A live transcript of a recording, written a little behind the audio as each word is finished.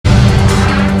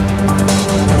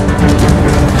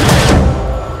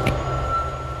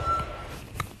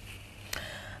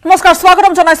নমস্কাৰ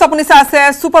স্বাগতম জনাইছো আপুনি চাইছে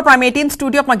সুপাৰ প্ৰাইম 18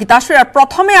 ষ্টুডিঅ'ত মই গীতাশ্ৰী আৰু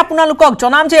প্ৰথমে আপোনালোকক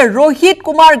জনাম যে ৰোহিত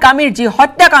কুমাৰ গামীৰ যি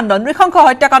হত্যাকাণ্ড নৃশংস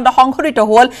হত্যাকাণ্ড সংঘটিত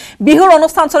হ'ল বিহুৰ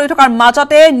অনুষ্ঠান চলি থকাৰ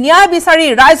মাজতে ন্যায় বিচাৰি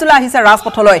ৰাইজ ওলাই আহিছে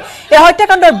ৰাজপথলৈ এই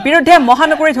হত্যাকাণ্ডৰ বিৰুদ্ধে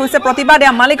মহানগৰীত হৈছে প্ৰতিবাদ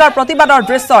মালিগাঁৱৰ প্ৰতিবাদৰ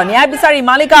দৃশ্য ন্যায় বিচাৰি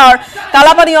মালিগাঁৱৰ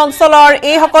কালাপানী অঞ্চলৰ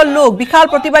এই সকল লোক বিশাল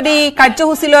প্ৰতিবাদী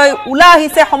কাৰ্যসূচীলৈ ওলাই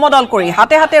আহিছে সমদল কৰি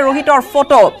হাতে হাতে ৰোহিতৰ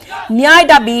ফটো ন্যায়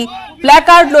দাবী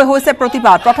প্লেকাৰ্ড লৈ হৈছে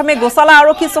প্ৰতিবাদ প্ৰথমে গোছালা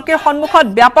আৰক্ষী চকীৰ সন্মুখত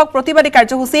ব্যাপক প্ৰতিবাদী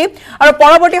কাৰ্যসূচী আৰু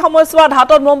পৰৱৰ্তী সময়ছোৱাত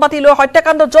হাতত মোমবাতি লৈ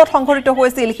হত্যাকাণ্ড য'ত সংঘটিত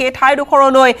হৈছিল সেই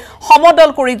ঠাইডোখৰলৈ সমদল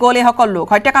কৰি গ'ল এই সকল লোক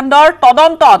হত্যাকাণ্ডৰ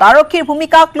তদন্তত আৰক্ষীৰ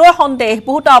ভূমিকাক লৈ সন্দেহ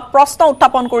বহুতো প্ৰশ্ন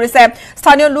উত্থাপন কৰিছে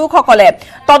স্থানীয় লোকসকলে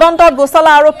তদন্তত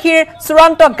গোছালা আৰক্ষীৰ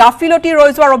চূড়ান্ত গাফিলতি ৰৈ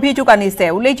যোৱাৰ অভিযোগ আনিছে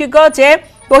উল্লেখযোগ্য যে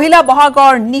পহিলা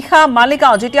বহাগৰ নিশা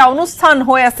মালিগাঁও যেতিয়া অনুষ্ঠান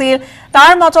হৈ আছিল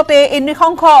তাৰ মাজতে এই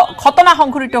নৃশংস ঘটনা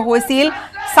সংঘটিত হৈছিল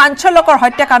চাঞ্চল্যকৰ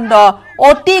হত্যাকাণ্ড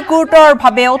অতি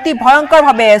গুৰুতৰভাৱে অতি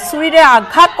ভয়ংকৰভাৱে চুৰিৰে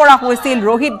আঘাত কৰা হৈছিল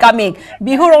ৰোহিত গামীক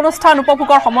বিহুৰ অনুষ্ঠান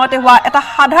উপভোগৰ সময়তে হোৱা এটা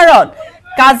সাধাৰণ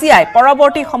কাজিয়াই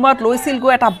পৰৱৰ্তী সময়ত লৈছিল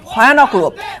গৈ এটা ভয়ানক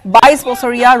ৰূপ 22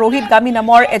 বছৰীয়া ৰোহিত গামী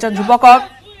নামৰ এজন যুৱকক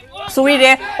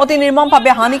চুৰিৰে অতি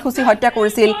নিৰ্মমভাৱে হানি খুচি হত্যা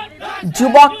কৰিছিল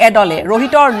যুৱক এডলে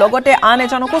ৰোহিতৰ লগতে আন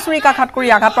এজনকো চুৰিকাঘাত কৰি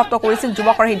আঘাতপ্ৰাপ্ত কৰিছিল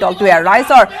যুৱকৰ এই দলটোৱে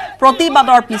ৰাইজৰ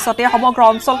প্ৰতিবাদৰ পিছতে সমগ্ৰ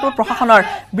অঞ্চলটোৰ প্ৰশাসনৰ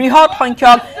বৃহৎ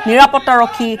সংখ্যক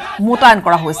নিৰাপত্তাৰক্ষী মুতায়ন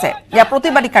কৰা হৈছে ইয়াৰ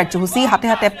প্ৰতিবাদী কাৰ্যসূচী হাতে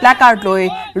হাতে প্লেকাৰ্ড লৈ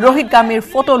ৰোহিত গামীৰ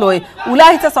ফটো লৈ ওলাই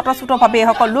আহিছে স্বতঃস্ফূৰ্তভাৱে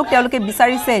সকল লোক তেওঁলোকে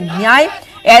বিচাৰিছে ন্যায়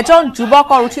এজন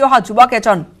যুৱকৰ উঠি অহা যুৱক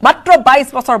এজন মাত্ৰ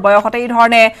 22 বছৰ বয়সতে এই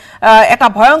ধৰণে এটা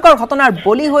ভয়ংকৰ ঘটনাৰ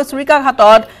বলি হৈ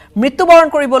চুৰিকাঘাতত মৃত্যুবৰণ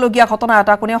কৰিবলগীয়া ঘটনা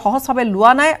এটা কোনে সহজভাৱে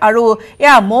লোৱা নাই আৰু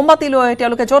এয়া মোমবাতি লৈ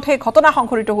তেওঁলোকে য'ত সেই ঘটনা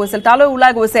সংঘটিত হৈছিল তালৈ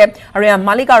ওলাই গৈছে আৰু এয়া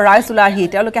মালিগাঁৱৰ ৰাইজ ওলাই আহি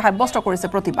তেওঁলোকে সাব্যস্ত কৰিছে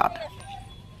প্ৰতিবাদ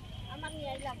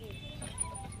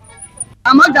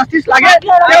আমাক জাস্টিস লাগে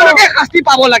তেওঁলোকে শাস্তি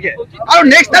পাব লাগে আৰু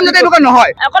নেক্সট টাইম যাতে এনেকুৱা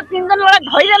নহয় অকল তিনজন লৰাক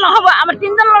ধৰিলে নহব আমাৰ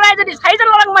তিনজন লৰাই যদি চাৰিজন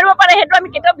লৰাক মাৰিব পাৰে হেতু আমি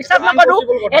কেতিয়াও বিশ্বাস নকৰো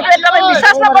হেতু আমি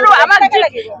বিশ্বাস নকৰো আমাৰ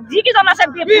যি কিজন আছে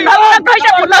লৰাক ধৰিছে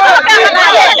লৰাকে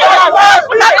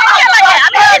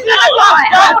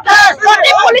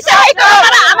পুলিচে আহি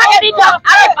কৰা আমাক এৰি দিয়ক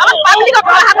আমি পাব্লিকক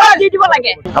হাতত দি দিব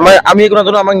লাগে আমি কোনো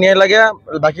ধৰণৰ আমাক ন্যায় লাগে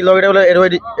বাকি লগেটা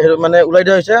মানে উলাই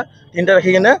দিয়া হৈছে তিনটা ৰাখি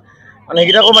কিনে মানে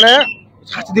হেগিটাকো মানে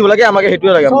শাস্তি দিব লাগে আমাকে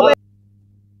হেতুৱে লাগে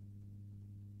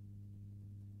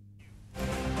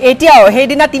এতিয়াও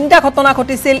সেইদিনা তিনিটা ঘটনা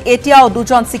ঘটিছিল এতিয়াও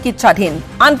দুজন চিকিৎসাধীন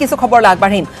আন কিছু খবৰ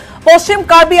আগবাঢ়িম পশ্চিম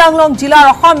কাৰ্বি আংলং জিলাৰ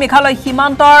অসম মেঘালয়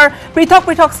সীমান্তৰ পৃথক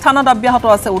পৃথক স্থানত অব্যাহত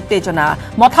আছে উত্তেজনা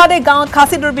মথাদে গাঁৱত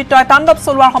খাচী দুৰ্বৃত্তই তাণ্ডৱ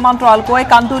চলোৱাৰ সমান্তৰালকৈ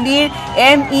কান্দুলিৰ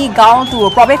ME গাঁৱতো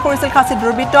প্ৰৱেশ কৰিছিল খাচী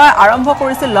দুৰ্বৃত্তই আৰম্ভ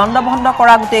কৰিছিল লণ্ডভণ্ড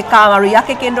কৰা গোটেই কাম আৰু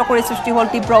ইয়াকে কেন্দ্ৰ কৰি সৃষ্টি হ'ল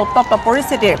তীব্ৰ উত্তপ্ত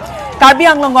পৰিস্থিতিৰ কাৰ্বি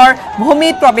আংলঙৰ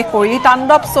ভূমিত প্ৰৱেশ কৰি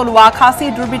তাণ্ডৱ চলোৱা খাচী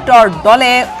দুৰ্বৃত্তৰ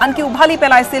দলে আনকি উভালি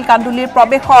পেলাইছিল কান্দুলিৰ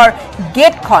প্ৰৱেশৰ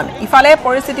গেটখন ইফালে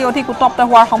পৰিস্থিতি অধিক উত্তপ্ত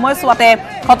হোৱাৰ সময়ছোৱাতে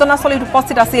ঘটনাস্থলীত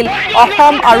উপস্থিত আছিল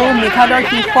অসম আৰু মেঘালয়ৰ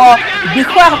শীৰ্ষ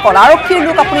বিষয়াসকল আৰক্ষীৰ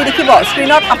লোক আপুনি দেখিব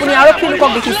স্ক্ৰীনত আপুনি আৰক্ষীৰ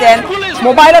লোকক দেখিছেন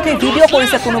মোবাইলত এই ভিডিঅ'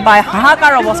 কৰিছে কোনোবাই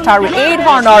হাহাকাৰ অৱস্থা আৰু এই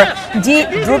ধৰণৰ যি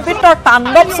দুৰ্বৃত্তৰ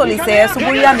তাণ্ডৱ চলিছে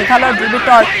চুবুৰীয়া মেঘালয়ৰ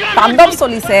দুৰ্বৃত্তৰ তাণ্ডৱ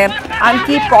চলিছে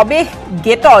আনকি প্ৰৱেশ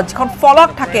গেটত যিখন ফলক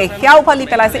থাকে সেয়া উভালি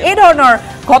পেলাইছে এই ধৰণৰ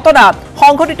ঘটনা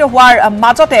সংঘটিত হোৱাৰ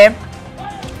মাজতে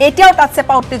এতিয়াও তাত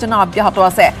চেপা উত্তেজনা অব্যাহত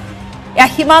আছে এয়া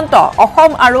সীমান্ত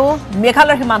অসম আৰু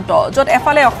মেঘালয়ৰ সীমান্ত য'ত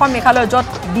এফালে অসম মেঘালয় য'ত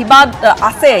বিবাদ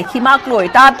আছে সীমাক লৈ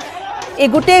তাত এই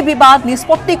গোটেই বিবাদ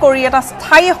নিষ্পত্তি কৰি এটা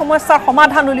স্থায়ী সমস্যাৰ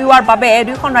সমাধান উলিওৱাৰ বাবে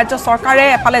দুয়োখন ৰাজ্য চৰকাৰে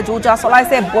এফালে যুঁজা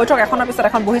চলাইছে বৈঠক এখনৰ পিছত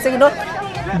এখন বহিছে কিন্তু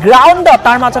গ্ৰাউণ্ডত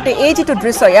তাৰ মাজতে এই যিটো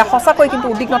দৃশ্য এয়া সঁচাকৈ কিন্তু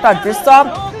উদ্বিগ্নতাৰ দৃশ্য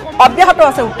অব্যাহত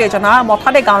আছে উত্তেজনা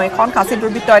মথাদে গাঁও এখন খাচী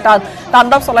দুৰ্বৃত্তই এটা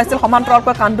তাণ্ডৱ চলাইছিল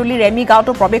সমান্তৰালকৈ কান্দুলিৰ ME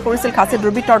গাঁৱতো প্ৰৱেশ কৰিছিল খাচী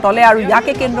দুৰ্বৃত্তৰ দলে আৰু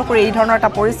ইয়াকে কেন্দ্ৰ কৰি এই ধৰণৰ এটা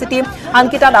পৰিস্থিতি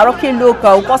আনকি তাত আৰক্ষীৰ লোক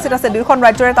উপস্থিত আছে দুয়োখন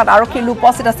ৰাজ্যৰে তাত আৰক্ষীৰ লোক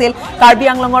উপস্থিত আছিল কাৰ্বি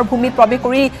আংলঙৰ ভূমিত প্ৰৱেশ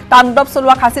কৰি তাণ্ডৱ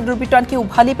চলোৱা খাচী দুৰ্বৃত্ত আনকি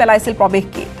উভালি পেলাইছিল প্ৰৱেশ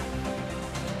গেট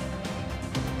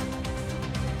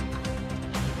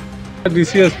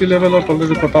DCSP লেভেলত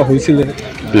অলৰেডি কথা হৈছিলে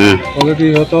অলৰেডি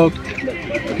সিহঁতক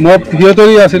মব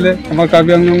সিহঁতৰি আছিলে আমাৰ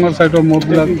কাৰ্বি আংলঙৰ চাইডৰ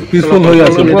মববিলাক পিছফুল হৈ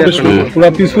আছিলে পুৰা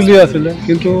পিছফুলি আছিলে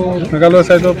কিন্তু মেঘালয়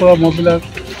চাইডৰ পৰা মববিলাক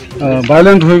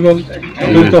ভাইলেণ্ট হৈ গ'ল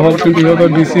জড়িত হ'ল কিন্তু সিহঁতৰ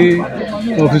DC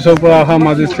অফিচৰ পৰা অহা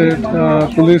magistrate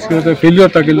পুলিচ সিহঁতে ফেইলিয়ৰ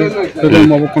থাকিলে সিহঁতে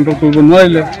মব কণ্ট্ৰল কৰিব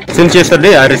নোৱাৰিলে Since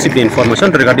yesterday I received the information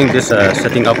regarding this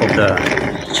setting up of the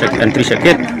entry check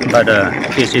gate by the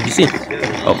PSADC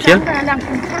of here.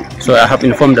 So I have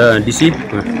informed the DC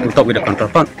to talk with the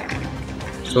counterpart.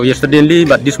 So yesterday only,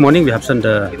 but this morning we have sent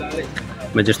the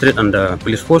magistrate and the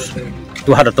police force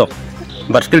to have a talk.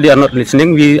 But still they are not listening.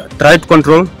 We try to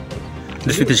control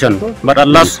the situation, but at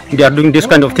last they are doing this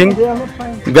kind of thing.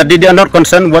 But they are not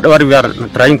concerned whatever we are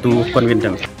trying to convince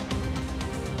them.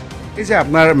 এই যে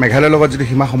আপোনাৰ মেঘালয়ৰ লগত যদি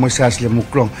সীমা সমস্যা আছিলে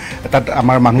মুক্ৰং তাত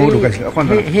আমাৰ মানুহ ঢুকাইছিলে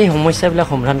সেই সমস্যাবিলাক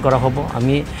সমাধান কৰা হ'ব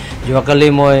আমি যোৱাকালি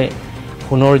মই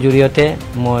ফোনৰ জৰিয়তে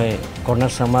মই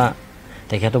কৰ্ণাল শৰ্মা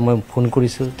তেখেতক মই ফোন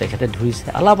কৰিছোঁ তেখেতে ধৰিছে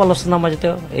আলাপ আলোচনাৰ মাজতে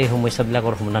এই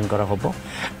সমস্যাবিলাকৰ সমাধান কৰা হ'ব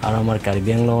আৰু আমাৰ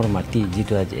কাৰ্বি আংলঙৰ মাটি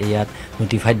যিটো আজি ইয়াত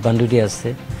নটিফাইড বাউণ্ডেৰী আছে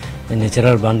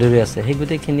নেচাৰেল বাউণ্ডেৰী আছে সেই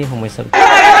গোটেইখিনি সমস্যা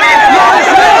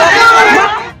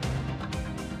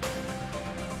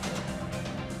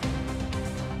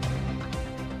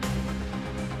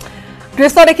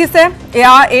দৃশ্য দেখিছে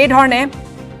এয়া এই ধৰণে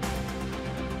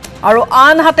আৰু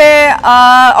আনহাতে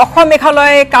অসম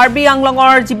মেঘালয় কাৰ্বি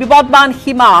আংলঙৰ যি বিবাদবান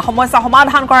সীমা সমস্যা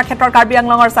সমাধান কৰাৰ ক্ষেত্ৰত কাৰ্বি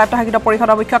আংলঙৰ স্বায়ত্তশাসিত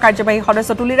পৰিষদৰ মুখ্য কাৰ্যবাহী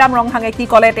সদস্য তুলিৰাম ৰংহাঙে কি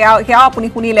ক'লে সেয়া আপুনি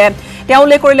শুনিলে তেওঁ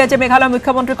উল্লেখ কৰিলে যে মেঘালয়ৰ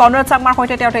মুখ্যমন্ত্ৰী কনৰাড চাংমাৰ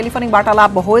সৈতে তেওঁৰ টেলিফোনিক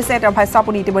বাৰ্তালাপ হৈছে তেওঁৰ ভাষ্য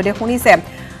আপুনি ইতিমধ্যে শুনিছে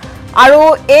আৰু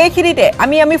এইখিনিতে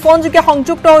আমি ফোনযোগে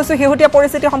সংযুক্ত হৈছোঁ শেহতীয়া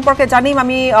পৰিস্থিতি সম্পৰ্কে জানিম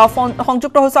আমি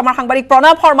সংযুক্ত হৈছোঁ আমাৰ সাংবাদিক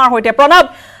প্ৰণৱ শৰ্মাৰ সৈতে প্ৰণৱ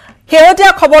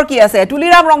শেহতীয়া খবৰ কি আছে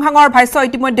তুলিৰাম ৰংহাঙৰ ভাষ্য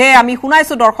ইতিমধ্যে আমি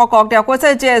শুনাইছোঁ দৰ্শকক তেওঁ কৈছে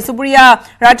যে চুবুৰীয়া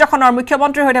ৰাজ্যখনৰ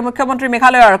মুখ্যমন্ত্ৰীৰ সৈতে মুখ্যমন্ত্ৰী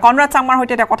মেঘালয়ৰ কনৰাড চাংমাৰ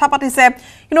সৈতে তেওঁ কথা পাতিছে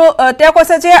কিন্তু তেওঁ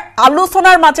কৈছে যে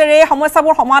আলোচনাৰ মাজেৰে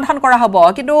সমস্যাবোৰ সমাধান কৰা হ'ব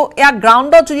কিন্তু ইয়াক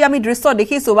গ্ৰাউণ্ডত যদি আমি দৃশ্য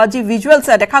দেখিছোঁ বা যি ভিজুৱেলছ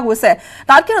দেখা গৈছে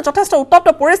তাত কিন্তু যথেষ্ট উত্তপ্ত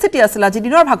পৰিস্থিতি আছিল আজি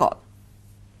দিনৰ ভাগত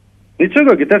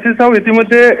নিশ্চয়কৈ গীতাশ্ৰী চাওক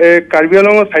ইতিমধ্যে কাৰ্বি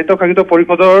আংলঙৰ স্বায়ত্তশাসিত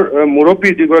পৰিষদৰ মুৰব্বী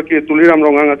যিগৰাকী তুলিৰাম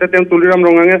ৰংহাং আছে তেওঁ তুলিৰাম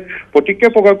ৰংহাঙে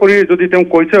প্ৰতিক্ৰিয়া প্ৰকাশ কৰি যদি তেওঁ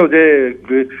কৈছেও যে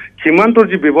সীমান্তৰ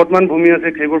যি বিবদমান ভূমি আছে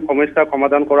সেইবোৰ সমস্যা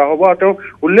সমাধান কৰা হ'ব আৰু তেওঁ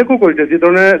উল্লেখো কৰিছে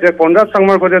যিধৰণে যে কনৰাড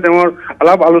চাংমাৰ সৈতে তেওঁৰ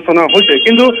আলাপ আলোচনা হৈছে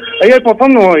কিন্তু ইয়াৰ প্ৰথম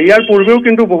নহয় ইয়াৰ পূৰ্বেও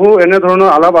কিন্তু বহু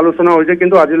এনেধৰণৰ আলাপ আলোচনা হৈছে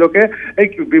কিন্তু আজিলৈকে এই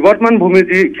বিবদমান ভূমিৰ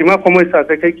যি সীমা সমস্যা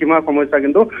আছে সেই সীমা সমস্যা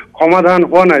কিন্তু সমাধান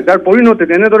হোৱা নাই যাৰ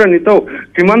পৰিণতিত এনেদৰে নিতৌ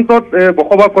সীমান্তত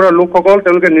বসবাস কৰা লোকসকল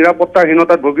তেওঁলোকে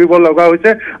নিৰাপত্তাহীনতাত ভুগিব লগা হৈছে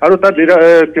আৰু তাত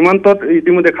সীমান্তত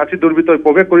ইতিমধ্যে খাচী দুৰ্বৃত্তই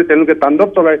প্ৰৱেশ কৰি তেওঁলোকে তাণ্ডৱ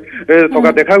চলাই থকা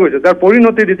দেখা গৈছে যাৰ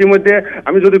পৰিণতিত ইতিমধ্যে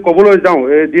আমি যদি ক'বলৈ যাওঁ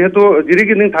যিহেতু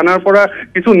জিৰিকিনিং থানাৰ পৰা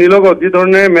কিছু নিলগত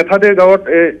যিধৰণে মেথাদে গাঁৱত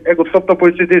এক উত্তপ্ত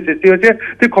পৰিস্থিতিৰ সৃষ্টি হৈছে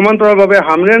ঠিক সমান্তৰালভাৱে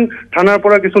হামৰেন থানাৰ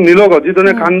পৰা কিছু নিলগত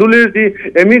যিধৰণে কান্দুলিৰ যি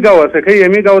এমি গাঁও আছে সেই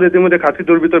এমি গাঁৱত ইতিমধ্যে খাচী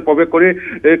দুৰ্বৃত্তই প্ৰৱেশ কৰি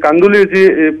কান্দুলিৰ যি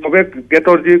প্ৰৱেশ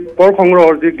গেটৰ যি কৰ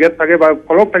সংগ্ৰহৰ যি গেট থাকে বা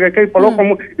ফলক থাকে সেই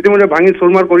ফলকসমূহ ইতিমধ্যে ভাঙি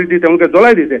চুৰমাৰ কৰি দি তেওঁলোকে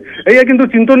জ্বলাই দিছে এয়া কিন্তু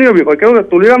চিন্তনীয় বিষয় কেৱল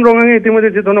তুলিৰাম ৰংহাঙে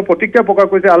ইতিমধ্যে যি ধৰণৰ প্ৰতিক্ৰিয়া প্ৰকাশ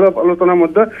কৰিছে আলাপ আলোচনাৰ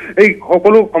মধ্যে এই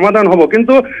সকলো সমাধান হ'ব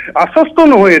কিন্তু আশ্বস্ত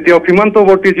নহয় এতিয়াও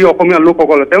সীমান্তৱৰ্তী যি অসমীয়া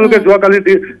লোকসকলে তেওঁলোকে যোৱাকালিৰ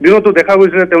দিনতো দেখা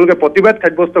গৈছিলে তেওঁলোকে প্ৰতিবাদ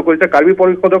সাব্যস্ত কৰিছে কাৰ্বি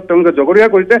পৰিষদক তেওঁলোকে জগৰীয়া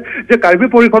কৰিছে যে কাৰ্বি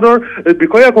পৰিষদৰ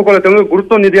বিষয়াসকলে তেওঁলোকে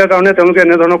গুৰুত্ব নিদিয়াৰ কাৰণে তেওঁলোকে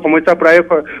এনেধৰণৰ সমস্যা প্ৰায়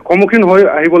সন্মুখীন হৈ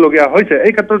আহিবলগীয়া হৈছে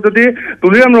এই ক্ষেত্ৰত যদি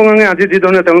তুলিৰাম ৰংহাঙে আজি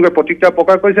যিধৰণে তেওঁলোকে প্ৰতিক্ৰিয়া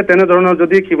প্ৰকাশ কৰিছে তেনেধৰণৰ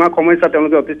যদি সীমা সমস্যা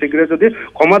তেওঁলোকে অতি শীঘ্ৰে যদি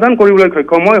সমাধান কৰিবলৈ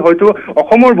সক্ষম হয় হয়তো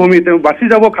অসমৰ ভূমি বাচি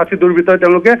যাব খাচী দুৰ্বৃত্তই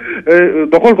তেওঁলোকে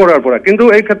দখল কৰাৰ পৰা কিন্তু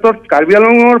এই ক্ষেত্ৰত কাৰ্বি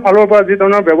আংলঙৰ ফালৰ পৰা যি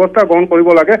ধৰণৰ ব্যৱস্থা গ্ৰহণ কৰিব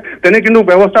লাগে তেনে কিন্তু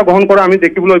ব্যৱস্থা গ্ৰহণ কৰা আমি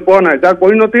দেখিবলৈ পোৱা নাই যাৰ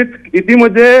পৰিণতিত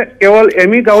ইতিমধ্যে কেৱল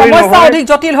এমি গাঁৱৰ সমস্যা অধিক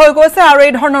জটিল হৈ গৈছে আৰু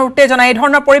এই ধৰণৰ উত্তেজনা এই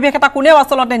ধৰণৰ পৰিৱেশ এটা কোনেও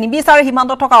আচলতে নিবিচাৰে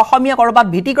সীমান্তত থকা অসমীয়া কৰবাত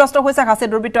ভীতিগ্ৰস্ত হৈছে খাচী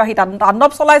দুৰ্বৃত্ত আহি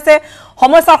তাণ্ডৱ চলাইছে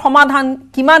সমস্যাৰ সমাধান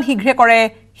কিমান শীঘ্ৰে কৰে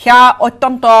সেয়া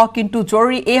অত্যন্ত কিন্তু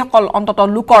জৰুৰী এইসকল অন্তত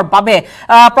লোকৰ বাবে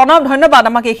প্ৰণৱ ধন্যবাদ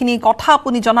আমাক এইখিনি কথা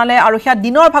আপুনি জনালে আৰু সেয়া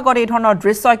দিনৰ ভাগত এই ধৰণৰ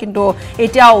দৃশ্যই কিন্তু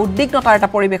এতিয়া উদ্বিগ্নতাৰ এটা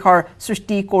পৰিৱেশৰ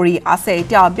সৃষ্টি কৰি আছে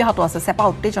এতিয়া অব্যাহত আছে চেপা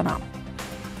উত্তেজনা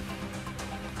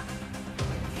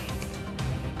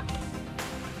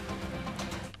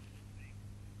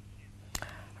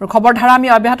খবৰ ধাৰা আমি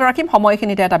অব্যাহত ৰাখিম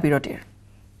সময়খিনিতে এটা বিৰতিৰ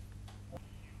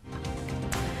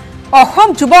অসম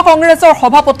যুৱ কংগ্ৰেছৰ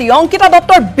সভাপতি অংকিতা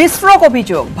দত্তৰ বিস্ফোৰক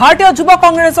অভিযোগ ভাৰতীয় যুৱ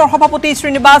কংগ্ৰেছৰ সভাপতি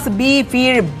শ্ৰীনিবাস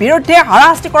বিভিৰ বিৰুদ্ধে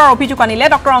হাৰাশাস্তি কৰাৰ অভিযোগ আনিলে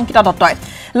ডক্টৰ অংকিতা দত্তই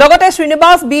লগতে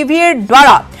শ্ৰীনিবাস বিভিৰ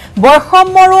দ্বাৰা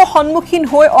বৈষম্যৰো সন্মুখীন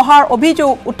হৈ অহাৰ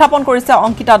অভিযোগ উত্থাপন কৰিছে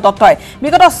অংকিতা দত্তই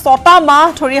বিগত 6টা মাহ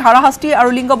ধৰি হাৰাশাস্তি আৰু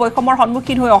লিংগ বৈষম্যৰ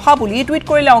সন্মুখীন হৈ অহা বুলি টুইট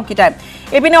কৰিলে অংকিতাই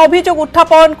এপিনে অভিযোগ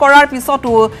উত্থাপন কৰাৰ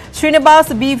পিছতো শ্ৰীনিবাস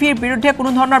বিভিৰ বিৰুদ্ধে কোনো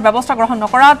ধৰণৰ ব্যৱস্থা গ্ৰহণ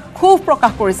নকৰাত ক্ষোভ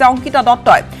প্ৰকাশ কৰিছে অংকিতা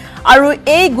দত্তই আৰু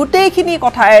এই গোটেইখিনি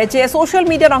কথাই যে সোশ্যাল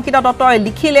মিডিয়াত অংকিতা দত্তই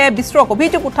লিখিলে বিস্ফোৰক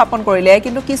অভিযোগ উত্থাপন কৰিলে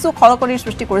কিন্তু কিছু খলকনিৰ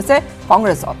সৃষ্টি কৰিছে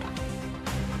কংগ্ৰেছত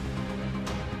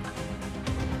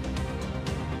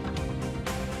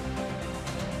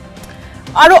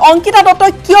আৰু অংকিতা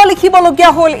দত্তই কিয়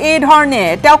লিখিবলগীয়া হ'ল এই ধৰণে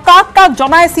তেওঁ কাক কাক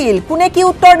জনাইছিল কোনে কি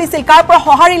উত্তৰ দিছিল কাৰ পৰা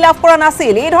সঁহাৰি লাভ কৰা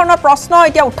নাছিল এই ধৰণৰ প্ৰশ্ন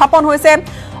এতিয়া উত্থাপন হৈছে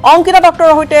অংকিতা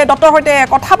দত্তৰ সৈতে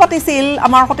কথা পাতিছিল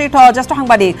আমাৰ সতীৰ্থ জ্যেষ্ঠ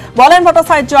সাংবাদিক বলেন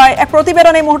ভট্টাচাৰ্যই এক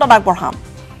প্ৰতিবেদন এই মুহূৰ্তত আগবঢ়াম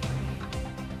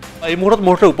এই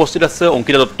মুহূৰ্তত উপস্থিত আছে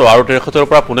অংকিতা দত্ত আৰু তেখেতৰ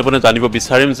পৰা পোনে পোনে জানিব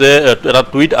বিচাৰিম যে এটা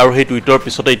টুইট আৰু সেই টুইটৰ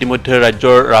পিছতে ইতিমধ্যে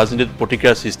ৰাজ্যৰ ৰাজনীতিত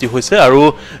প্ৰতিক্ৰিয়াৰ সৃষ্টি হৈছে আৰু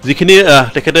যিখিনি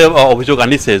তেখেতে অভিযোগ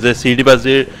আনিছে যে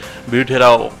শ্ৰীনিবাসজীৰ বিৰুদ্ধে এটা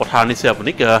কথা আনিছে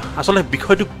আপুনি আচলতে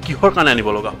বিষয়টো কিহৰ কাৰণে আনিব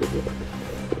লগা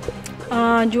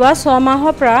যোৱা 6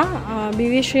 মাহৰ পৰা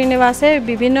বিবি শ্ৰীনিবাসে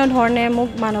বিভিন্ন ধৰণে মোক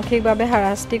মানসিকভাৱে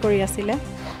হাৰাশাস্তি কৰি আছিলে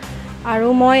আৰু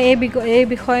মই এই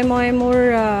বিষয়ে মই মোৰ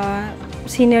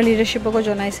সিনিয়ৰ লিডাৰশ্বিপক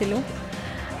জনাইছিলোঁ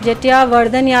যেতিয়া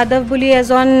বৰ্ধন যাদৱ বুলি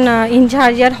এজন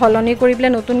ইনচাৰ্জ ইয়াত হলনি কৰি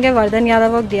পেলাই নতুনকৈ বৰ্ধন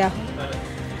যাদৱক দিয়া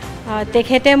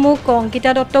তেখেতে মোক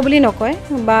অংকিতা দত্ত বুলি নকয়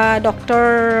বা ডক্টৰ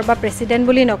বা প্ৰেছিডেণ্ট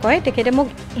বুলি নকয় তেখেতে মোক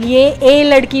এই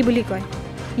লড়কি বুলি কয়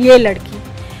ইয়ে লড়কি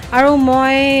আৰু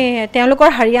মই তেওঁলোকৰ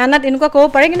হাৰিয়ানাত এনেকুৱা ক'ব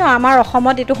পাৰে কিন্তু আমাৰ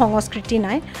অসমত এইটো সংস্কৃতি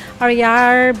নাই আৰু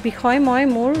ইয়াৰ বিষয়ে মই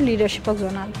মোৰ লিডাৰশ্বিপক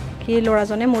জনালোঁ কি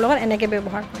ল'ৰাজনে মোৰ লগত এনেকৈ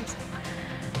ব্যৱহাৰ কৰিছে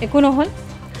একো নহ'ল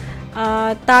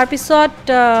তাৰপিছত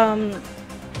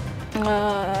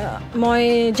মই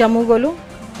জম্মু গ'লোঁ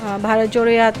ভাৰত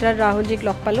জোড়ো যাত্ৰাত ৰাহুলজীক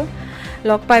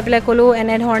লগ পাই পেলাই ক'লোঁ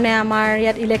এনেধৰণে আমাৰ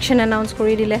ইয়াত ইলেকশ্যন এনাউন্স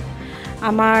কৰি দিলে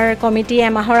আমাৰ কমিটিয়ে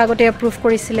এমাহৰ আগতে এপ্ৰুভ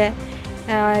কৰিছিলে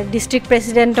ডিষ্ট্ৰিক্ট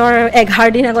প্ৰেছিডেণ্টৰ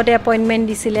 11 দিন আগতে এপইণ্টমেণ্ট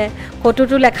দিছিলে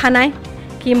ক'তোতো লেখা নাই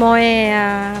কি মই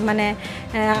মানে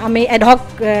আমি এডহক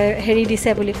হেৰি দিছে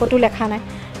বুলি ক'তো লেখা নাই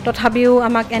তথাপিও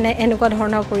আমাক এনেকুৱা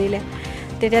ধৰণৰ কৰিলে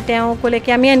তেতিয়া তেওঁ ক'লে কি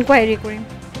আমি এনকুৱাইৰি কৰিম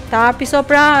তাৰপিছৰ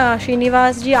পৰা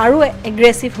শ্ৰীনিবাসজী আৰু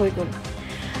এগ্ৰেছিভ হৈ গ'ল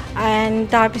এণ্ড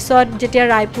তাৰপিছত যেতিয়া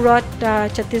ৰায়পুৰত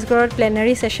ছত্তীশগড়ত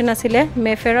প্লেনাৰী ছেশ্যন আছিলে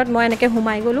মেফেৰত মই এনেকৈ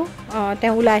সোমাই গ'লোঁ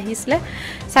তেওঁ ওলাই আহিছিলে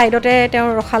ছাইডতে তেওঁ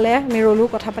ৰখালে আমি ৰ'লোঁ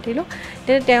কথা পাতিলোঁ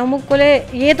তেতিয়া তেওঁ মোক ক'লে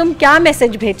ये तुम क्या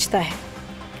मैसेज भेजता है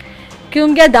क्यों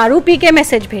क्या दारू पी के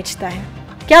मैसेज भेजता है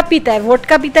क्या पीता है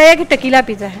वोडका पीता है कि टेकिला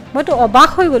पीता है মইতো অবাক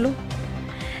হৈ গ'লোঁ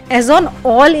এজন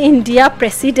অল ইণ্ডিয়া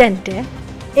প্ৰেছিডেণ্টে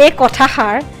এই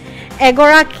কথাষাৰ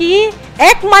এগৰাকী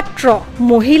একমাত্ৰ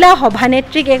মহিলা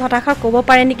সভানেত্ৰীক এই কথাষাৰ ক'ব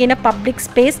পাৰে নেকি in a public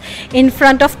space in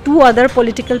front of 2 আদাৰ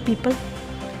পলিটিকেল পিপল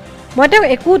মই তেওঁক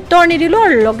একো উত্তৰ নিদিলোঁ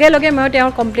আৰু লগে লগে মই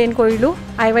তেওঁৰ কমপ্লেইন কৰিলোঁ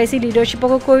IYC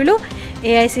লিডাৰশ্বিপকো কৰিলোঁ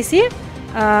AICC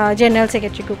জেনেৰেল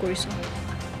ছেক্ৰেটাৰীকো কৰিছোঁ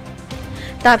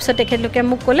তাৰপিছত তেখেতলোকে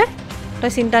মোক ক'লে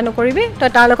তই চিন্তা নকৰিবি তই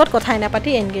তাৰ লগত কথাই নাপাতি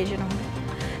এনগেজ নহ'বি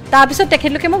তাৰপিছত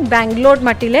তেখেতলোকে মোক বেংগলোৰত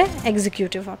মাতিলে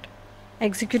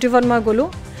এক্সিকিউটিভত মই গ'লোঁ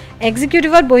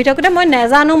এক্সিকিউটিভত বহি থাকোঁতে মই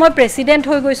নাজানো মই প্ৰেছিডেণ্ট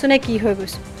হৈ গৈছোঁ নে কি হৈ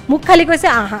গৈছোঁ মোক খালি কৈছে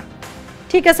আহা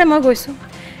ঠিক আছে মই গৈছোঁ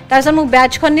তাৰপিছত মোক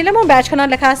বেজখন নিলে মোৰ বেজখনত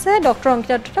লেখা আছে ডক্টৰ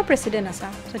অংকিতা দত্ত প্ৰেছিডেণ্ট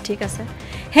আছাম ঠিক আছে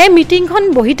সেই মিটিংখন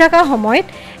বহি থকা সময়ত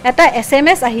এটা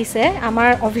SMS আহিছে আমাৰ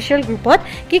অফিচিয়েল গ্ৰুপত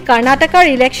কি কৰ্ণাটকৰ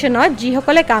ইলেকশ্যনত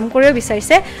যিসকলে কাম কৰিব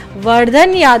বিচাৰিছে বৰ্ধন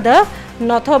যাদৱ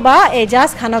নথবা এজাজ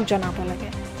খানক জনাব লাগে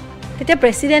তেতিয়া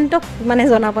প্ৰেছিডেণ্টক মানে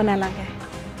জনাব নালাগে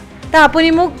তা আপুনি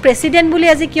মোক প্ৰেছিডেণ্ট বুলি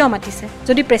আজি কিয় মাতিছে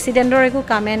যদি প্ৰেছিডেণ্টৰ একো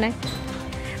কামে নাই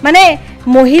মানে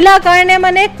মহিলাৰ কাৰণে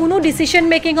মানে কোনো ডিচিশ্যন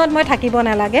মেকিঙত মই থাকিব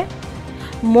নালাগে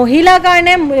মহিলাৰ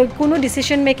কাৰণে কোনো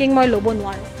ডিচিশ্যন মেকিং মই ল'ব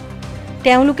নোৱাৰোঁ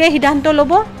তেওঁলোকে সিদ্ধান্ত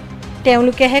ল'ব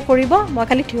তেওঁলোকেহে কৰিব মই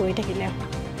খালি থিয় হৈ থাকিলে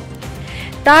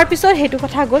তাৰপিছত সেইটো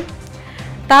কথা গ'ল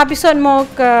তাৰপিছত মোক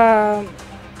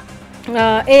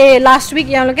এই লাষ্ট উইক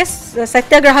ইয়ালোকে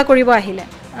সত্যাগ্ৰহ কৰিব আহিলে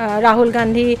ৰাহুল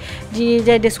গান্ধী যি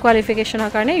যে ডিছকুৱালিফিকেশ্যনৰ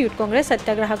কাৰণে ইউথ কংগ্ৰেছ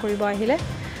সত্যাগ্ৰহ কৰিব আহিলে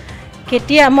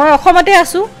কেতিয়া মই অসমতে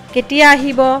আছোঁ কেতিয়া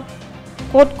আহিব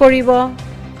ক'ত কৰিব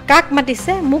কাক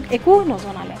মাতিছে মোক একো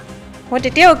নজনালে মই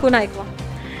তেতিয়াও একো নাই কোৱা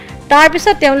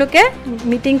তাৰপিছত তেওঁলোকে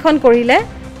মিটিংখন কৰিলে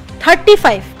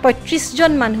 35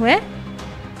 জন মানুহে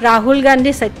ৰাহুল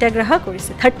গান্ধী সত্যাগ্ৰহ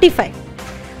কৰিছে 35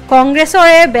 কংগ্ৰেছৰ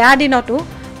এই বেয়া দিনতো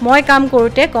মই কাম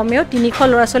কৰোঁতে কমেও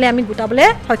 300 ল'ৰা ছোৱালী আমি গোটাবলৈ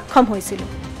সক্ষম হৈছিলোঁ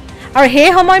আৰু সেই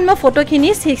সময়ত মই ফটোখিনি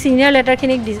সিনিয়ৰ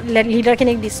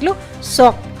লিডাৰখিনিক দিছিলোঁ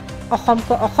চক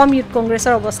অসম ইউথ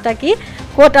কংগ্ৰেছৰ অৱস্থা কি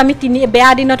ক'ত আমি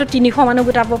বেয়া দিনতো 300 মানুহ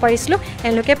গোটাব পাৰিছিলোঁ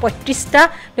এওঁলোকে 35টা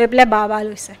লৈ পেলাই বাবা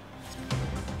লৈছে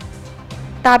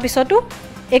তাৰপিছতো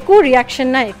একো ৰিয়াকশ্যন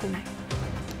নাই একো নাই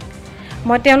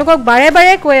মই তেওঁলোকক বাৰে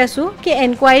বাৰে কৈ আছোঁ কি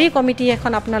এনকুৱাইৰি কমিটি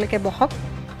এখন আপোনালোকে বহক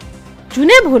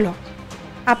যোনে ভুল হওক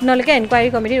আপোনালোকে এনকুৱাইৰি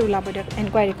কমিটিত ওলাব দিয়ক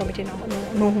এনকুৱাইৰি কমিটি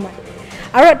নোসোমায়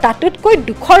আৰু তাতোতকৈ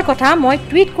দুখৰ কথা মই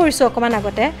টুইট কৰিছোঁ অকণমান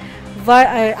আগতে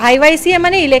IYCয়ে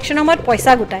মানে ইলেকশ্যনৰ সময়ত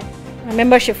পইচা গোটায়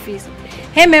মেম্বাৰশ্বিপ ফিজ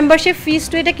সেই মেম্বাৰশ্বিপ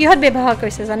ফিজটো এতিয়া কিহত ব্যৱহাৰ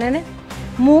কৰিছে জানেনে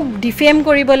মোক ডিফেম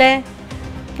কৰিবলৈ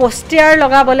পোষ্টাৰ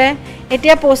লগাবলৈ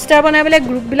এতিয়া পোষ্টাৰ বনাই পেলাই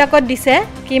গ্ৰুপবিলাকত দিছে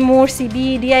কি মোৰ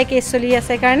CBEDI কেছ চলি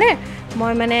আছে কাৰণে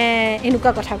মই মানে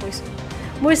এনেকুৱা কথা কৈছোঁ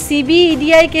মোৰ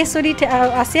CBEDI কেছ চলি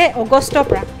আছে অগষ্টৰ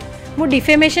পৰা মোৰ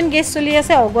ডিফেমেশ্যন কেছ চলি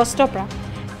আছে অগষ্টৰ পৰা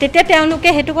তেতিয়া তেওঁলোকে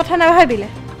সেইটো কথা নাভাবিলে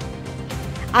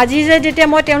আজি যে যেতিয়া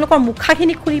মই তেওঁলোকৰ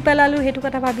মুখাখিনি খুলি পেলালোঁ সেইটো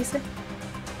কথা ভাবিছে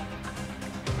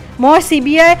মই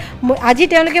CBI আজি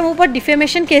তেওঁলোকে মোৰ ওপৰত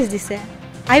ডিফেমেশ্যন কেছ দিছে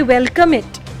আই ৱেলকাম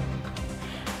ইট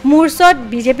মোৰ ওচৰত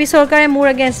বিজেপি চৰকাৰে মোৰ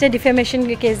এগেইনষ্টে ডিফেমেশ্যন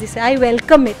কেছ দিছে আই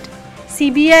ৱেলকাম ইট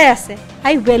CBI আছে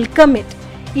আই ৱেলকাম ইট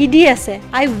ED আছে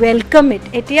আই ৱেলকাম ইট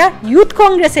এতিয়া ইউথ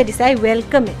কংগ্ৰেছে দিছে আই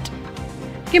ৱেলকাম ইট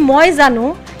কি মই জানো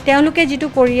তেওঁলোকে যেটো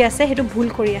কৰি আছে হেতু ভুল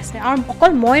কৰি আছে আৰু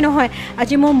অকল মই নহয়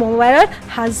আজি মোৰ মোবাইলত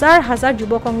হাজাৰ হাজাৰ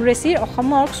যুৱ কংগ্ৰেছীৰ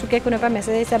অসমৰ সুকে কোনোবা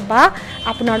মেছেজ আহিছে বা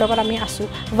আপোনাৰ লগত আমি আছো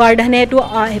ৱাৰ্ডানে এটো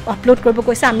আপলোড কৰিব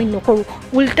কৈছে আমি নকৰো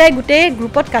উল্টাই গুটে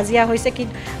গ্ৰুপত কাজিয়া হৈছে কি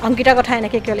অংকিতা কথা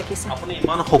এনেকে কিয় লিখিছে আপুনি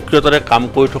ইমান সক্ৰিয়তাৰে কাম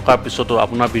কৰি থকাৰ পিছতো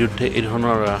আপোনাৰ বিৰুদ্ধে এই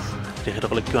ধৰণৰ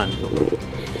তেখেতসকলে কিয় আনিব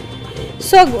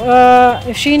So,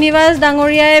 Srinivas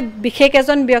Dangoriyae বিশেষ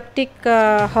এজন ব্যক্তিক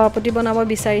সভাপতি বনাব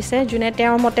বিচাৰিছে যোনে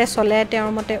তেওঁৰ মতে চলে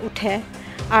তেওঁৰ মতে উঠে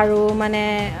আৰু মানে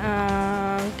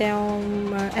তেওঁ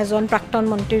এজন প্ৰাক্তন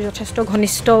মন্ত্ৰীৰ যথেষ্ট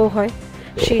ঘনিষ্ঠও হয়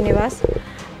Srinivas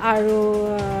আৰু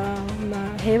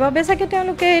হেইভাবে চাগে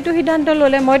তেওঁলোকে এইটো সিদ্ধান্ত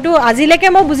ললে মইতো আজিলৈকে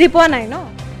মই বুজি পোৱা নাই ন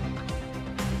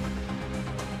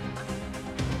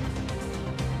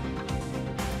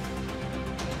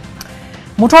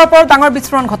মুঠৰ ওপৰত ডাঙৰ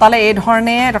বিস্ফোৰণ ঘটালে এই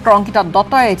ধৰণে ডক্টৰ অংকিতা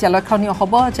দত্তই এতিয়া লক্ষণীয়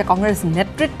হ'ব যে কংগ্ৰেছ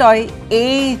নেতৃত্বই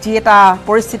এই যি এটা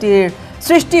পৰিস্থিতিৰ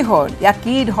সৃষ্টি হ'ল ইয়াক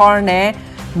কি ধৰণে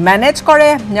মেনেজ কৰে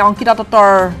নে অংকিতা দত্তৰ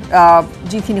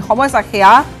যিখিনি সমস্যা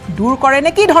সেয়া দূৰ কৰে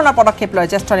নে কি ধৰণৰ পদক্ষেপ লয়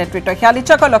জ্যেষ্ঠ নেতৃত্বই সেয়া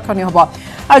নিশ্চয়কৈ লক্ষণীয় হ'ব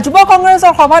আৰু যুৱ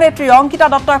কংগ্ৰেছৰ সভানেত্ৰী অংকিতা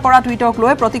দত্তই কৰা টুইটক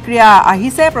লৈ প্ৰতিক্ৰিয়া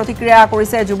আহিছে প্ৰতিক্ৰিয়া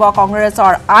কৰিছে যুৱ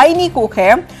কংগ্ৰেছৰ আইনী কোষে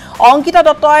অংকিতা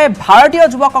দত্তই ভাৰতীয়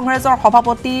যুৱ কংগ্ৰেছৰ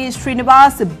সভাপতি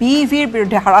শ্ৰীনিবাস বিভিৰ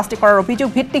বিৰুদ্ধে হাৰাশাস্তি কৰাৰ অভিযোগ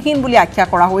ভিত্তিহীন বুলি আখ্যা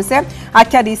কৰা হৈছে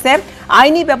আখ্যা দিছে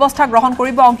আইনী ব্যৱস্থা গ্ৰহণ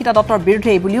কৰিব অংকিতা দত্তৰ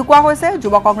বিৰুদ্ধে বুলিও কোৱা হৈছে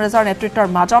যুৱ কংগ্ৰেছৰ নেতৃত্বৰ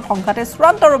মাজত সংঘাতে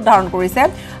চূড়ান্ত ৰূপ ধাৰণ কৰিছে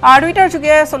আৰু টুইটাৰ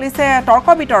যোগে চলিছে তৰ্ক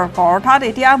বিতৰ্ক অৰ্থাৎ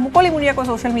এতিয়া মুকলিমুৰীয়াকৈ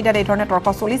ছ'চিয়েল মিডিয়াত এই ধৰণে তৰ্ক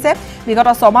চলিছে বিগত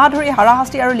 6 মাহ ধৰি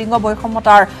হাৰাশাস্তি আৰু লিংগ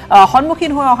বৈষম্যতাৰ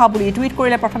সন্মুখীন হৈ অহা বুলি টুইট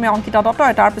কৰিলে প্ৰথমে অংকিতা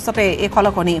দত্তই তাৰ পিছতে এই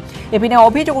খলকনি এপিনে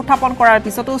অভিযোগ উত্থাপন কৰাৰ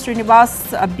পিছতো শ্ৰীনিবাস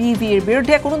বিভিৰ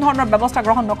বিৰুদ্ধে কোনো ধৰণৰ ব্যৱস্থা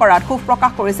গ্ৰহণ নকৰাত ক্ষোভ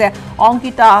প্ৰকাশ কৰিছে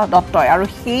অংকিতা দত্তই আৰু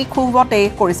সেই ক্ষোভতে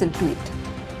কৰিছিল টুইট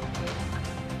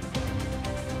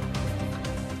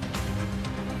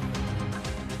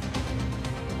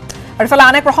আৰু ফলে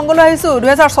আনে প্ৰসংগলৈ আহিছো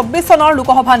 2024 চনৰ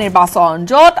লোকসভা নিৰ্বাচন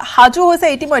য'ত হাজু হৈছে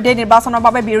ইতিমধ্যে নিৰ্বাচনৰ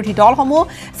বাবে বিৰোধী দলসমূহ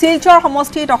শিলচৰ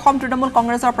সমষ্টিত অসম তৃণমূল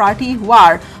কংগ্ৰেছৰ প্ৰাৰ্থী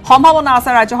হোৱাৰ সম্ভাৱনা আছে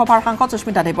ৰাজ্যসভাৰ সাংসদ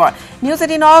সুস্মিতা দেৱৰ নিউজ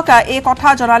 18ক এই কথা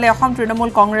জনালে অসম তৃণমূল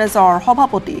কংগ্ৰেছৰ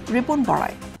সভাপতি ৰিপুন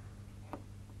বৰাই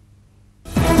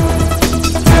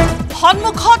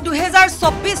সন্মুখত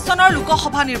 2024 চনৰ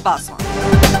লোকসভা নিৰ্বাচন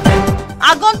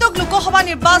আগন্তুক লোকসভা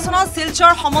নিৰ্বাচনত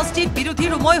শিলচৰ সমষ্টিত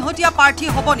বিৰোধীৰ উমৈহতীয়া প্ৰাৰ্থী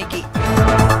হ'ব নেকি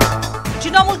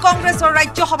তৃণমূল কংগ্ৰেছৰ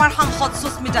ৰাজ্যসভাৰ সাংসদ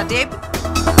সুস্মিতা দেৱ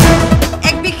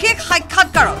এক বিশেষ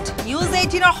সাক্ষাৎকাৰত নিউজ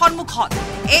 18ৰ সন্মুখত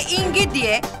এই ইংগিত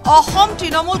দিয়ে অসম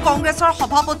তৃণমূল কংগ্ৰেছৰ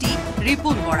সভাপতি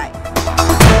ৰিপুন বৰাই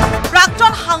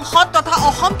প্ৰাক্তন সাংসদ তথা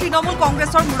অসম তৃণমূল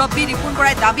কংগ্ৰেছৰ মুৰব্বী ৰিপুন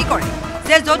বৰাই দাবী কৰে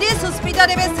যে যদি সুস্মিতা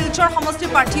দেৱে শিলচৰ সমষ্টিৰ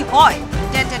প্ৰাৰ্থী হয়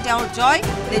তেন্তে তেওঁৰ জয়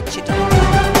নিশ্চিত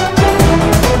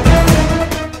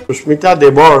সুস্মিতা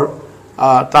দেৱৰ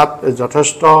তাত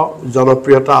যথেষ্ট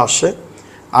জনপ্ৰিয়তা আছে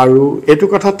আৰু এটো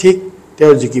কথা ঠিক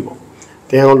তেওঁ জিকিব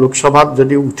তেওঁ লোকসভাত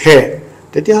যদি উঠে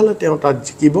তেতিয়াহলে তেওঁ তাত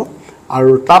জিকিব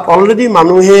আৰু তাত অলৰেডি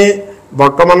মানুহে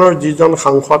বৰ্তমানৰ যিজন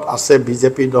সাংসদ আছে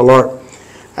বিজেপি দলৰ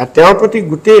তেওঁৰ প্ৰতি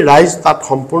গোটেই ৰাইজ তাত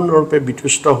সম্পূৰ্ণৰূপে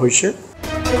বিতুষ্ট হৈছে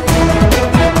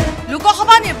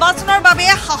লোকসভা নিৰ্বাচনৰ বাবে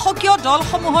শাসকীয়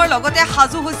দলসমূহৰ লগতে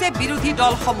সাজু হৈছে বিৰোধী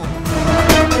দলসমূহ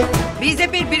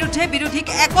বিজেপিৰ বিৰুদ্ধে বিৰোধীক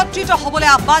একত্ৰিত হ'বলৈ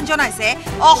আহ্বান জনাইছে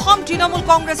অসম তৃণমূল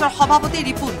কংগ্ৰেছৰ সভাপতি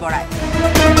ৰিপুন বৰাই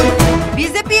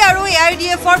বিজেপি আৰু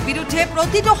এআইডিএফৰ বিৰুদ্ধে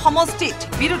প্ৰতিটো সমষ্টিত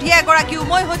বিৰোধী এগৰাকী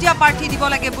উমৈহতীয়া প্ৰাৰ্থী দিব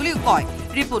লাগে বুলি কয়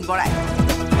ৰিপুন বৰাই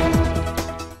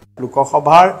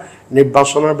লোকসভাৰ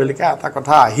নিৰ্বাচনৰ বেলিকা এটা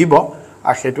কথা আহিব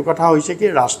আৰু সেইটো কথা হৈছে কি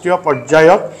ৰাষ্ট্ৰীয়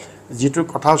পৰ্যায়ত যিটো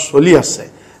কথা চলি আছে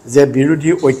যে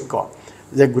বিৰোধী ঐক্য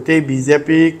যে গোটেই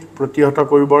বিজেপিক প্ৰতিহত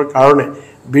কৰিবৰ কাৰণে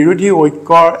বিৰোধী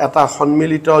ঐক্যৰ এটা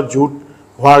সন্মিলিত জোট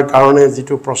হোৱাৰ কাৰণে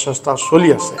যিটো প্ৰচেষ্টা চলি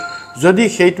আছে যদি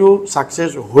সেইটো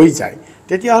সাকসেস হৈ যায়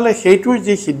তেতিয়াহলে সেইটোৰ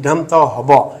যি সিদ্ধান্ত হ'ব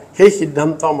সেই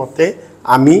সিদ্ধান্ত মতে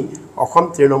আমি অসম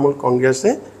তৃণমূল কংগ্ৰেছে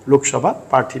লোকসভাত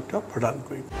প্ৰাৰ্থিত্ব প্ৰদান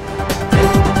কৰিম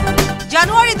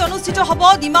জানুৱাৰীত অনুষ্ঠিত হ'ব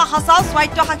ডিমা হাছাও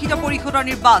স্বায়ত্তশাসিত পৰিষদৰ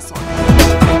নিৰ্বাচন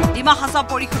ডিমা হাছাও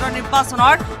পৰিষদৰ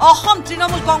নিৰ্বাচনৰ অসম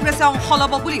তৃণমূল কংগ্ৰেছে অংশ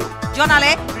ল'ব বুলিও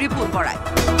জনালে ৰিপুন বৰাই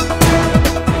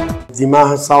ডিমা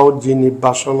হাছাওত যি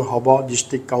নিৰ্বাচন হ'ব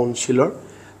ডিষ্ট্ৰিক্ট কাউন্সিলৰ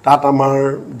তাত আমাৰ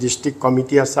ডিষ্ট্ৰিক্ট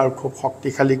কমিটি আছে আৰু খুব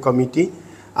শক্তিশালী কমিটি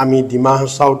আমি ডিমা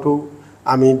হাছাওটো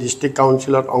আমি ডিষ্ট্ৰিক্ট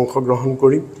কাউন্সিলত অংশগ্ৰহণ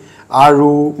কৰিম আৰু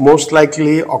মোষ্ট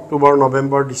লাইকলি অক্টোবৰ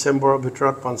নৱেম্বৰ ডিচেম্বৰৰ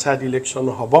ভিতৰত পঞ্চায়ত ইলেকশ্যন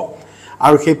হ'ব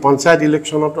আৰু সেই পঞ্চায়ত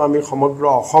ইলেকশ্যনতো আমি সমগ্ৰ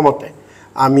অসমতে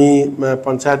আমি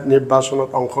পঞ্চায়ত নিৰ্বাচনত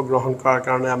অংশগ্ৰহণ কৰাৰ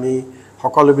কাৰণে আমি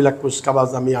সকলোবিলাক কুচকাবাজ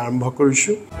আমি আৰম্ভ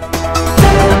কৰিছোঁ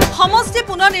সমষ্টি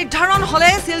পুনৰ নিৰ্ধাৰণ হলে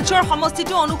শিলচৰ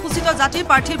সমষ্টিটো অনুসূচিত জাতিৰ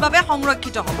প্ৰাৰ্থীৰ বাবে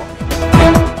সংৰক্ষিত হ'ব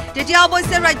তেতিয়া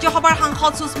অৱশ্যে ৰাজ্যসভাৰ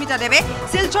সাংসদ সুস্মিতা দেৱে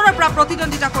শিলচৰৰ পৰা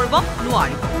প্ৰতিদ্বন্দ্বিতা কৰিব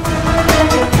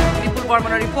নোৱাৰিব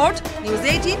বৰ্মনৰ report news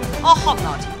 18 Assam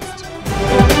north east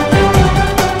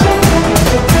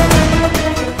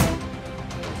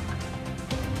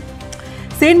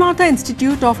St. Martha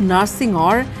Institute of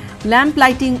Nursing-or lamp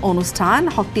lighting অনুষ্ঠান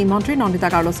শক্তি মন্ত্ৰী নন্দিতা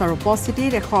কাৰ্লোছৰ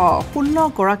উপস্থিতিত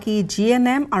 116 গৰাকী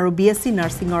GNM আৰু BSc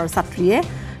নাৰ্ছিঙৰ ছাত্ৰীয়ে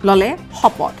ললে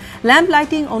শপত ল্যাম্প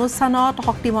লাইটিং অনুষ্ঠানত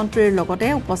শক্তি মন্ত্ৰীৰ লগতে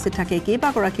উপস্থিত থাকে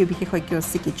কেইবাগৰাকী বিশেষজ্ঞ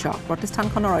চিকিৎসক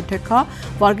প্ৰতিষ্ঠানখনৰ অধ্যক্ষ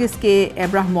বৰ্গিছ কে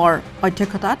এব্ৰাহমৰ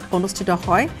অধ্যক্ষতাত অনুষ্ঠিত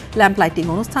হয় ল্যাম্প লাইটিং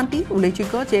অনুষ্ঠানটি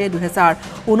উল্লেখযোগ্য যে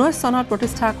 2019 চনত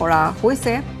প্ৰতিষ্ঠা কৰা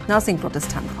হৈছে নাৰ্ছিং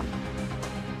প্ৰতিষ্ঠানখন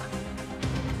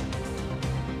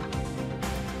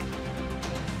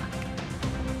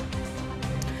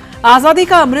আজাদী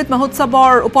কা অমৃত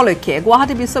মহোৎসৱৰ উপলক্ষে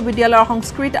গুৱাহাটী বিশ্ববিদ্যালয়ৰ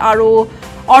সংস্কৃত আৰু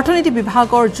অৰ্থনীতি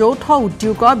বিভাগৰ যৌথ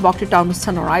উদ্যোগত বক্তৃতা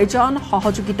অনুষ্ঠানৰ আয়োজন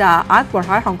সহযোগিতা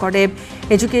আগবঢ়ায় Sankardev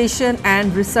education and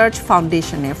research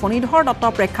ফাউণ্ডেশ্যনে Phanidhar Dutta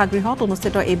প্ৰেক্ষাগৃহত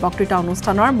অনুষ্ঠিত এই বক্তৃতা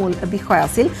অনুষ্ঠানৰ মূল বিষয়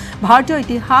আছিল ভাৰতীয়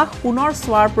ইতিহাস পুনৰ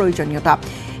চোৱাৰ প্ৰয়োজনীয়তা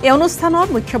এই অনুষ্ঠানত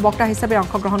মুখ্য বক্তা হিচাপে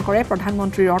অংশগ্ৰহণ কৰে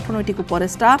প্ৰধানমন্ত্ৰীৰ অৰ্থনৈতিক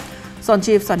উপদেষ্টা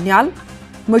সঞ্জীৱ সন্যাল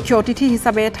মুখ্য অতিথি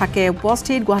হিচাপে থাকে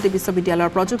উপস্থিত গুৱাহাটী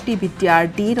বিশ্ববিদ্যালয়ৰ প্ৰযুক্তি বিদ্যাৰ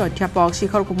ডিন অধ্যাপক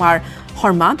শিখৰ কুমাৰ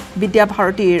শৰ্মা বিদ্যা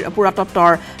ভাৰতীৰ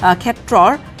পুৰাতত্বৰ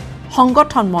ক্ষেত্ৰৰ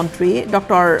সংগঠন মন্ত্ৰী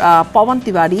ডক্টৰ পৱন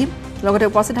তিৱাৰী লগতে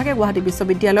উপস্থিত থাকে গুৱাহাটী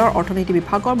বিশ্ববিদ্যালয়ৰ অৰ্থনীতি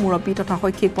বিভাগৰ মুৰব্বী তথা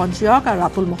শৈক্ষিক পঞ্জীয়ক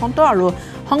ৰাতুল মহন্ত আৰু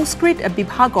সংস্কৃত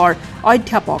বিভাগৰ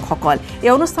অধ্যাপকসকল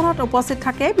এই অনুষ্ঠানত উপস্থিত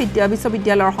থাকে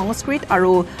বিশ্ববিদ্যালয়ৰ সংস্কৃত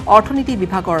আৰু অৰ্থনীতি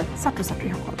বিভাগৰ ছাত্ৰ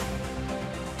ছাত্ৰীসকল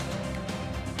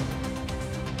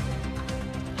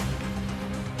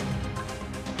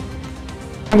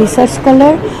ৰিচাৰ্চ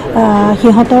স্কলাৰ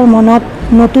সিহঁতৰ মনত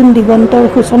নতুন দিগন্তৰ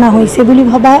সূচনা হৈছে বুলি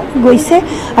ভবা গৈছে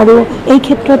আৰু এই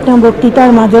ক্ষেত্ৰত তেওঁ বক্তৃতাৰ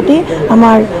মাজতে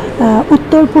আমাৰ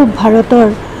উত্তৰ পূব ভাৰতৰ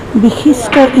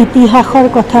বিশিষ্ট ইতিহাসৰ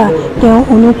কথা তেওঁ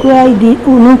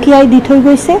উনুকিয়াই দি থৈ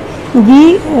গৈছে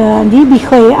যি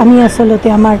বিষয়ে আমি আচলতে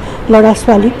আমাৰ ল'ৰা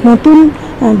ছোৱালীক নতুন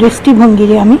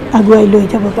দৃষ্টিভংগীৰে আমি আগুৱাই লৈ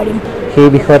যাব পাৰিম সেই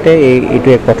বিষয়তে এইটো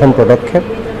এক প্ৰথম পদক্ষেপ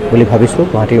বুলি ভাবিছোঁ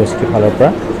গুৱাহাটী ইউনিভাৰ্চিটিৰ ফালৰ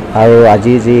পৰা আৰু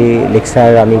আজি যি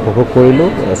লেকচাৰ আমি উপভোগ কৰিলোঁ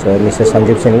মিষ্টাৰ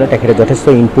সঞ্জীৱ চেনেলে তেখেতে যথেষ্ট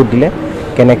ইনপুট দিলে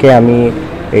কেনেকৈ আমি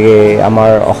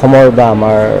আমাৰ অসমৰ বা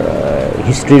আমাৰ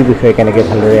হিষ্ট্ৰীৰ বিষয়ে কেনেকৈ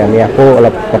ভালদৰে আমি আকৌ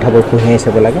অলপ কথাবোৰ কঢ়িয়াই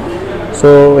চাব লাগে চ'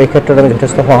 এই ক্ষেত্ৰত আমি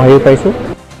যথেষ্ট সহায়ো পাইছোঁ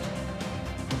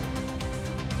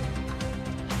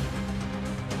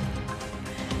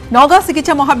নগাঁও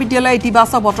চিকিৎসা মহাবিদ্যালয়ে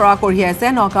ইতিবাচক বতৰা কঢ়িয়াইছে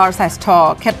নগাঁৱৰ স্বাস্থ্য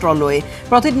ক্ষেত্ৰলৈ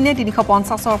প্ৰতিদিনে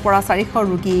 350ৰ পৰা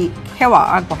 400 ৰোগী সেৱা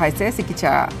আগবঢ়াইছে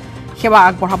চিকিৎসা সেৱা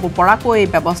আগবঢ়াব পৰাকৈ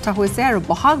ব্যৱস্থা হৈছে আৰু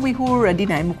বহাগ বিহুৰ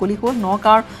দিনাই মুকলি হ'ল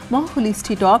নগাঁৱৰ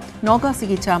মহখুলিস্থিত নগাঁও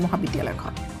চিকিৎসা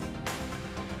মহাবিদ্যালয়খন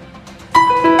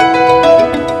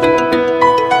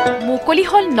মুকলি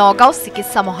হ'ল নগাঁও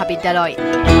চিকিৎসা মহাবিদ্যালয়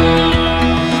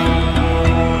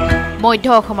মধ্য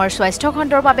অসমৰ স্বাস্থ্য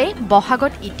খণ্ডৰ বাবে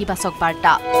বহাগত ইতিবাচক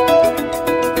বাৰ্তা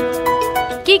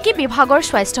কি বিভাগৰ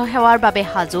স্বাস্থ্য সেৱাৰ বাবে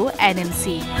সাজু NMC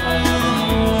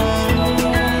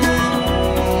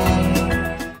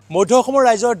মধ্য অসমৰ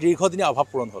ৰাইজৰ দীৰ্ঘদিনীয়া অভাৱ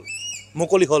পূৰণ হ'ল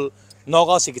মুকলি হ'ল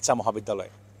নগাঁও চিকিৎসা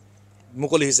মহাবিদ্যালয়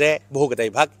মুকলি হৈছে বহুকেইটা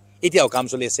বিভাগ এতিয়াও কাম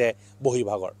চলি আছে বহু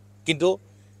বিভাগৰ কিন্তু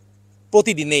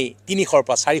প্ৰতিদিনেই 300ৰ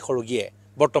পৰা 400 ৰোগীয়ে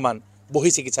বৰ্তমান বহি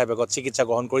চিকিৎসা বিভাগত চিকিৎসা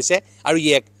গ্ৰহণ কৰিছে আৰু ই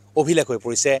এক অভিলেখ হৈ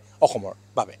পৰিছে অসমৰ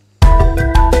বাবে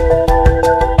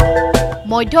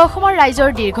মধ্য অসমৰ ৰাইজৰ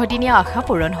দীৰ্ঘদিনীয়া আশা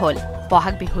পূৰণ হ'ল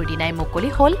বহাগ বিহুৰ দিনাই মুকলি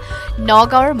হ'ল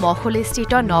নগাঁৱৰ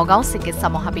মহখুলিস্থিত নগাঁও চিকিৎসা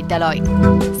মহাবিদ্যালয়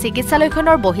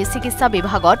চিকিৎসালয়খনৰ বহি চিকিৎসা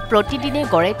বিভাগত প্ৰতিদিনে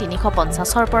গড়ে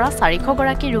 350ৰ পৰা 400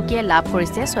 গৰাকী ৰোগীয়ে লাভ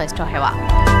কৰিছে স্বাস্থ্য সেৱা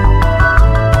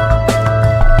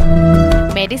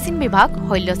মেডিচিন বিভাগ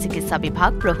শল্য চিকিৎসা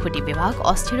বিভাগ প্ৰসূতি বিভাগ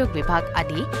অস্থিৰোগ বিভাগ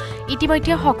আদি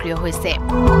ইতিমধ্যে সক্ৰিয় হৈছে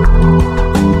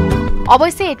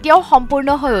অৱশ্যে এতিয়াও সম্পূৰ্ণ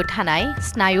হৈ উঠা নাই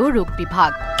স্নায়ু ৰোগ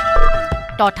বিভাগ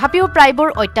তথাপিও প্ৰায়বোৰ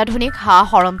অত্যাধুনিক সা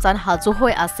সৰঞ্জাম সাজু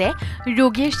হৈ আছে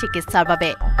ৰোগীৰ চিকিৎসাৰ বাবে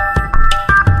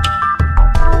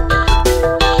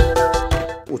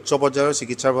উচ্চ পৰ্যায়ৰ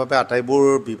চিকিৎসাৰ বাবে আটাইবোৰ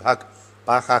বিভাগ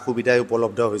বা সা সুবিধাই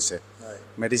উপলব্ধ হৈছে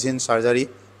মেডিচিন সাৰ্জাৰী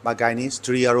বা গাইনী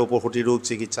স্ত্ৰী আৰু প্ৰসূতি ৰোগ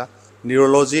চিকিৎসা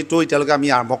নিউৰলজিটো এতিয়ালৈকে আমি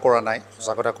আৰম্ভ কৰা নাই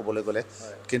সঁচা কথা ক'বলৈ গ'লে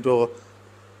কিন্তু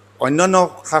অন্যান্য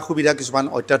সা সুবিধা কিছুমান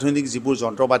অত্যাধুনিক যিবোৰ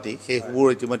যন্ত্ৰপাতি সেইবোৰ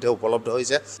ইতিমধ্যে উপলব্ধ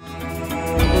হৈছে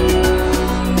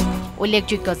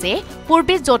উল্লেখযোগ্য যে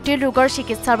পূৰ্বে জটিল ৰোগৰ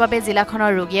চিকিৎসাৰ বাবে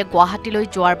জিলাখনৰ ৰোগীয়ে গুৱাহাটীলৈ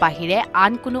যোৱাৰ বাহিৰে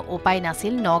আন কোনো উপায়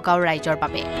নাছিল নগাঁৱৰ ৰাইজৰ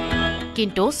বাবে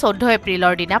কিন্তু 14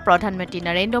 এপ্ৰিলৰ দিনা প্ৰধানমন্ত্ৰী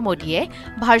নৰেন্দ্ৰ মোদীয়ে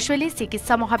ভাৰ্চুৱেলি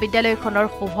চিকিৎসা মহাবিদ্যালয়খনৰ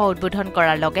শুভ উদ্বোধন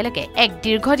কৰাৰ লগে লগে এক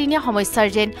দীৰ্ঘদিনীয়া সমস্যাৰ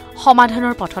যেন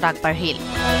সমাধানৰ পথত আগবাঢ়িল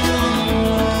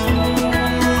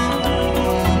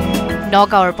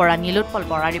নগাঁৱৰ পৰা Nilotpal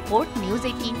Bora report news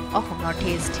 18 Assam north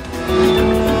east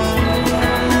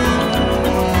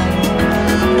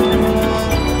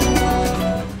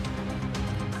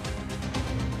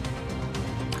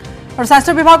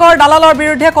স্বাস্থ্য বিভাগৰ দালালৰ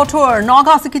বিৰুদ্ধে কঠোৰ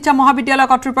নগাঁও চিকিৎসা মহাবিদ্যালয়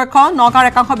কৰ্তৃপক্ষ নগাঁৱৰ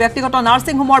একাংশ ব্যক্তিগত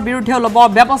নাৰ্ছিং হোমৰ বিৰুদ্ধে ল'ব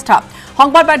ব্যৱস্থা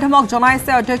সংবাদ মাধ্যমক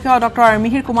জনাইছে অধ্যক্ষ ডক্টৰ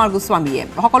মিহিৰ কুমাৰ গোস্বামীয়ে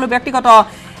সকলো ব্যক্তিগত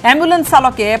এম্বুলেন্স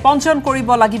চালকে পঞ্জীয়ন কৰিব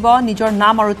লাগিব নিজৰ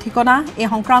নাম আৰু ঠিকনা এই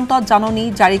সংক্ৰান্তত জাননী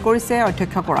জাৰি কৰিছে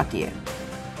অধ্যক্ষগৰাকীয়ে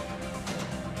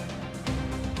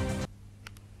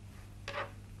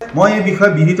মই এই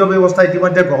বিষয়ে বিহিত ব্যৱস্থা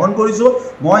ইতিমধ্যে গ্ৰহণ কৰিছোঁ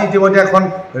মই ইতিমধ্যে এখন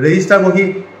ৰেজিষ্টাৰ বহি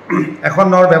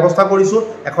এখনৰ ব্যৱস্থা কৰিছোঁ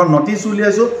এখন নটিচ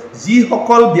উলিয়াইছোঁ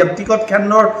যিসকল ব্যক্তিগত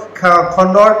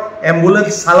খণ্ডৰ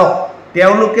এম্বুলেন্স চালক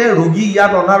তেওঁলোকে ৰোগী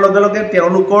ইয়াত অনাৰ লগে লগে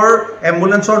তেওঁলোকৰ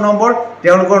এম্বুলেন্সৰ নম্বৰ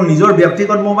তেওঁলোকৰ নিজৰ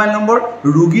ব্যক্তিগত মোবাইল নম্বৰ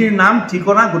ৰোগীৰ নাম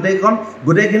ঠিকনা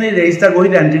গোটেইখিনি ৰেজিষ্টাৰ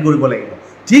বহিত এণ্ট্ৰি কৰিব লাগিব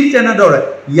ঠিক তেনেদৰে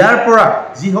ইয়াৰ পৰা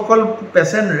যিসকল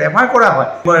পেচেণ্ট ৰেফাৰ কৰা হয়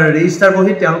ৰেজিষ্টাৰ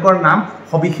বহিত তেওঁলোকৰ নাম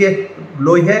সবিশেষ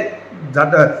লৈহে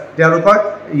তেওঁলোকক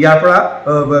ইয়াৰ পৰা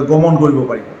গমন কৰিব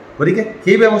পাৰিব গতিকে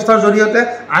সেই ব্যৱস্থাৰ জৰিয়তে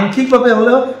আংশিকভাৱে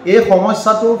হ'লেও এই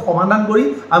সমস্যাটো সমাধান কৰি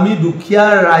আমি দুখীয়া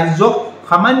ৰাইজক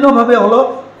সামান্যভাৱে হ'লেও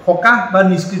সকাহ বা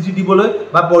নিষ্কৃতি দিবলৈ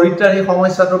বা পৰিত্ৰাণ এই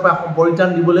সমস্যাটোৰ পৰা পৰিত্ৰাণ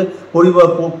দিবলৈ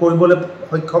কৰিবলৈ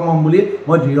সক্ষম হ'ম বুলি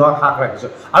মই দৃঢ় আশা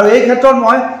ৰাখিছোঁ আৰু এই ক্ষেত্ৰত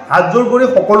মই হাতজোৰ কৰি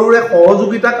সকলোৰে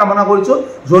সহযোগিতা কামনা কৰিছোঁ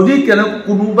যদি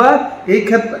কোনোবা এই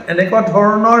ক্ষেত্ৰত এনেকুৱা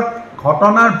ধৰণৰ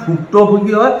ঘটনাৰ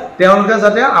ভুক্তভোগী হয় তেওঁলোকে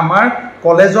যাতে আমাৰ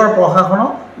কলেজৰ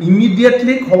প্ৰশাসনক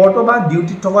ইমিডিয়েটলি খবৰটো বা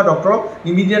ডিউটিত থকা ডক্টৰক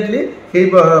ইমিডিয়েটলি সেই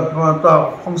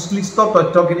সংশ্লিষ্ট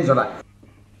তথ্যখিনি জনায়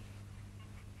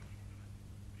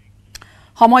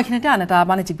সময়খিনিতে আন এটা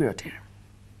বাণিজ্যিক বিৰতিৰ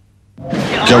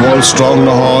কেৱল ষ্ট্ৰং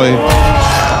নহয়